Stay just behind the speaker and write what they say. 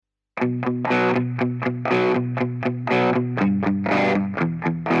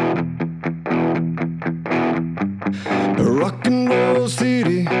Rock and roll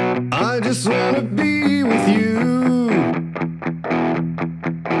city, I just wanna be with you.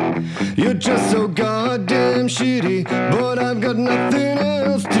 You're just so goddamn shitty, but I've got nothing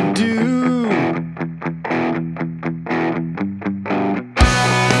else to do.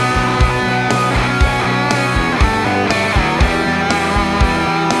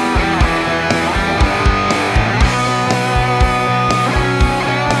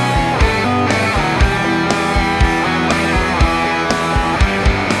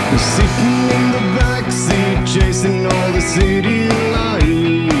 Sitting in the backseat, chasing all the city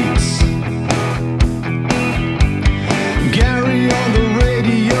lights. Gary on the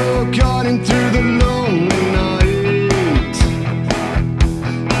radio, cutting through the lonely night.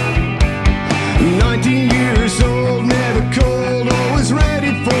 19 years old, never cold, always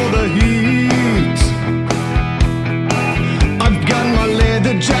ready for the heat. I've got my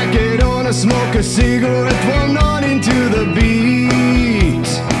leather jacket on, I smoke a cigarette while nodding to the beat.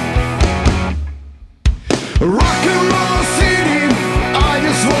 Rock and roll city, I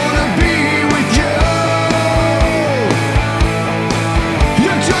just wanna be with you.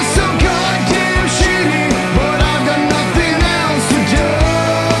 You're just so goddamn shitty, but I've got nothing else to do.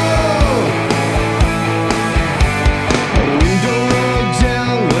 Window rolled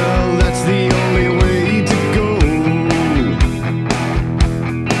down, well, that's the only way to go.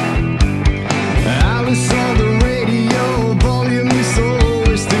 Alice on the radio, volume is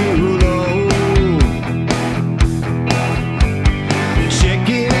always too low.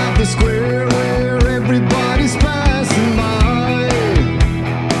 Checking out the square where everybody's passing by.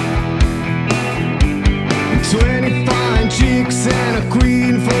 20 fine chicks and a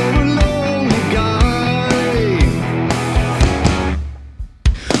queen for a lonely guy.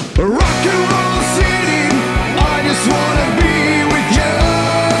 Rock and